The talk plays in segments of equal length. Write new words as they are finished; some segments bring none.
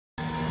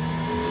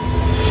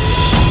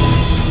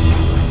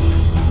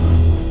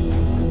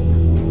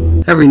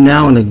Every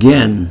now and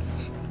again,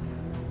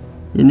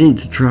 you need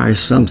to try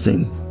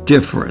something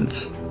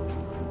different.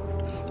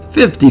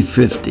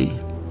 50-50.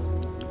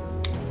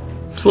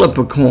 Flip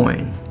a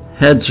coin,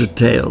 heads or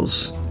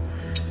tails.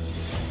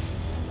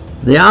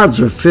 The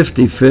odds are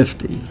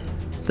 50-50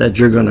 that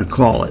you're going to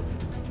call it.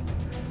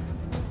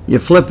 You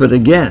flip it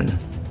again,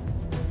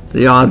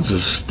 the odds are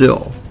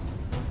still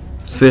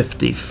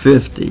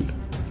 50-50.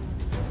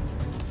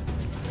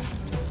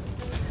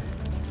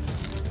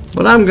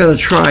 What I'm going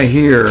to try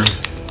here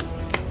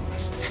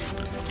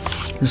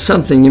is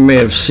something you may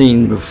have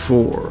seen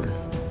before.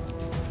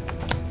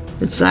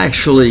 It's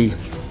actually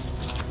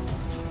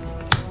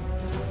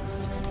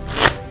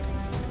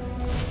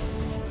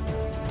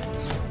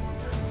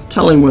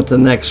telling what the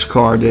next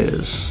card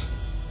is,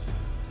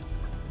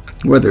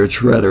 whether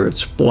it's red or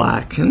it's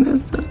black, and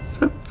it's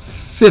a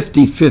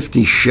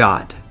 50-50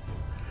 shot.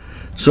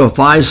 So if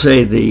I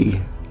say the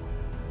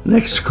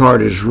next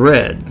card is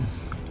red,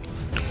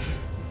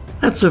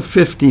 that's a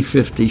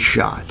 50-50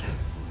 shot.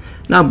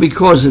 Now,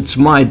 because it's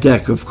my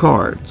deck of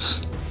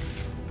cards,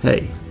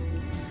 hey,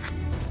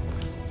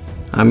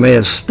 I may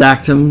have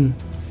stacked them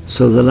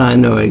so that I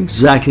know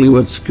exactly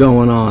what's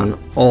going on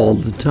all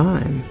the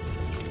time.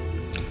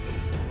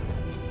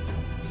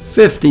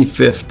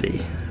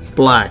 50-50,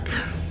 black.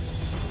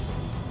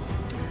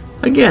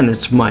 Again,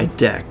 it's my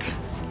deck.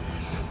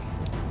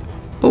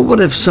 But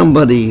what if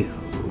somebody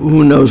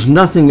who knows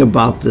nothing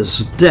about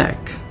this deck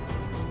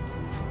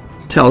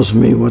tells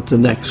me what the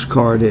next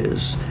card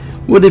is?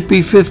 Would it be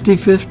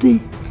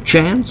 50-50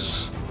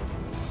 chance?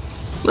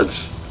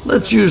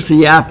 Let's use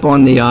the app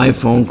on the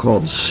iPhone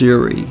called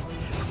Siri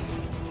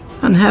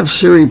and have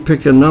Siri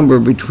pick a number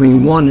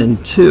between 1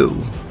 and 2,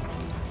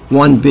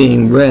 1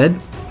 being red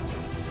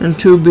and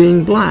 2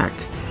 being black.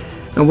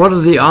 And what are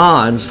the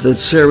odds that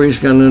Siri's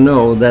going to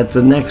know that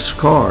the next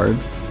card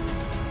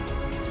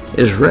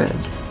is red?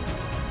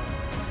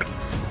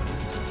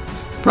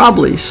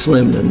 Probably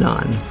slim to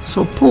none.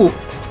 So pull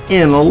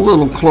in a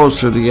little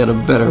closer to get a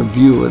better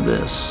view of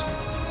this.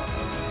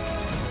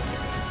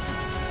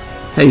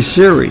 Hey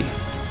Siri.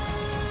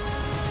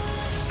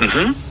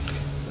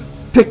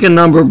 Pick a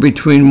number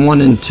between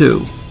 1 and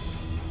 2.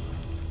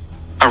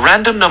 A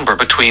random number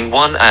between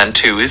 1 and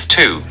 2 is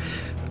 2.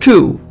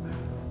 2.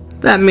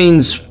 That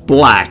means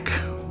black.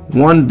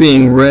 1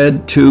 being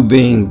red, 2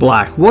 being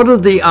black. What are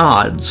the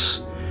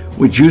odds?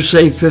 Would you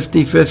say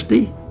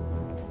 50-50?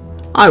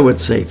 I would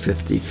say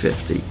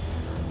 50-50.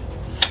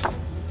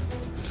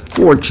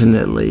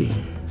 Fortunately,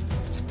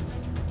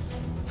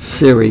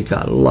 Siri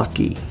got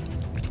lucky.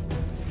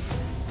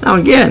 Now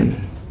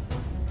again,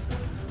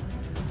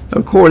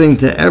 according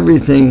to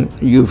everything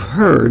you've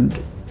heard,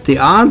 the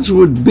odds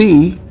would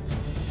be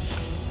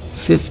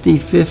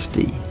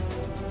 50-50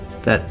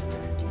 that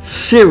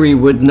Siri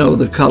would know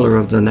the color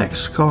of the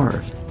next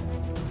card.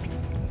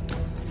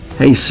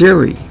 Hey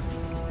Siri.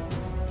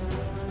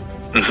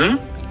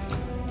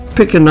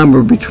 Pick a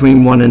number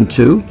between 1 and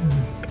 2.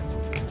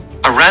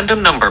 A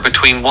random number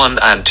between 1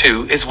 and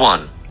 2 is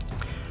 1.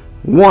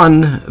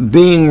 1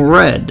 being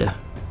red.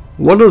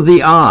 What are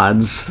the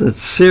odds that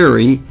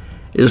Siri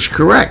is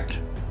correct?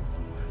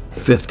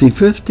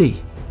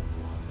 50-50.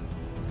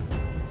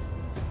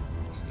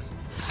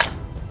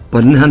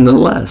 But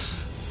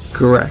nonetheless,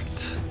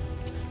 correct.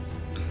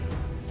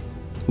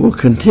 We'll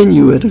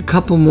continue it a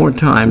couple more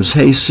times.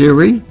 Hey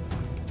Siri.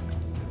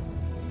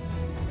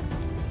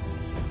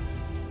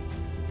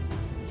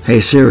 Hey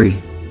Siri.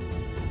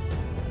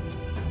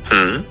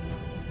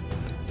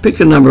 Pick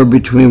a number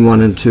between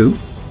 1 and 2.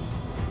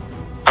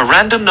 A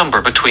random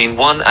number between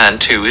 1 and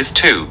 2 is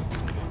 2.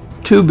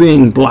 2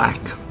 being black.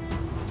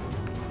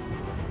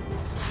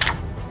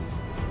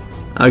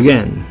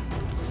 Again,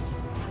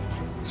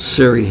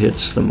 Siri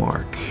hits the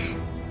mark.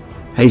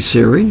 Hey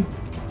Siri.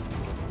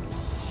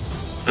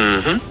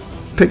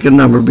 Pick a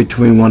number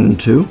between 1 and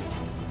 2.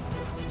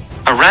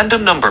 A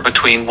random number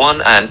between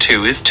 1 and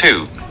 2 is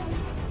 2.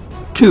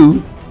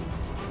 2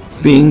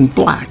 being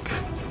black.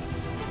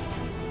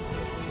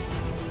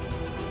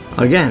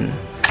 Again,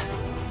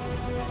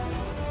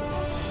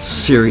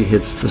 Siri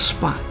hits the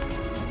spot.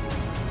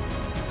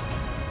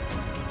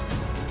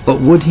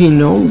 But would he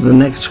know the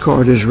next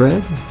card is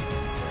red?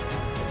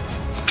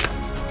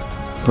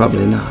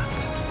 Probably not.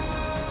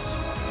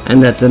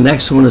 And that the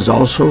next one is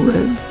also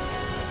red?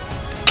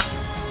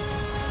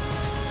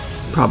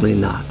 Probably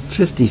not.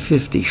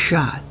 50-50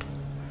 shot.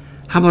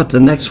 How about the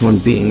next one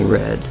being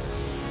red?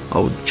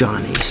 Oh,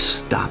 Johnny,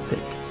 stop it.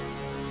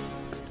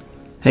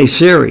 Hey,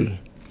 Siri.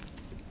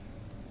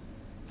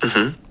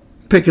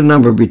 Pick a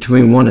number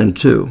between 1 and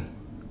 2.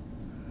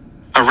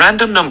 A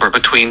random number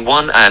between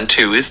 1 and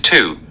 2 is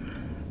 2.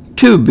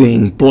 2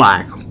 being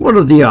black. What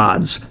are the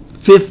odds?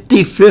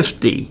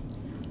 50-50.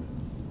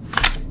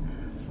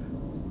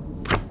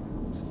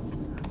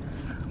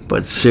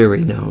 But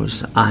Siri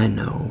knows, I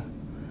know.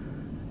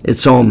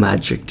 It's all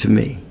magic to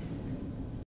me.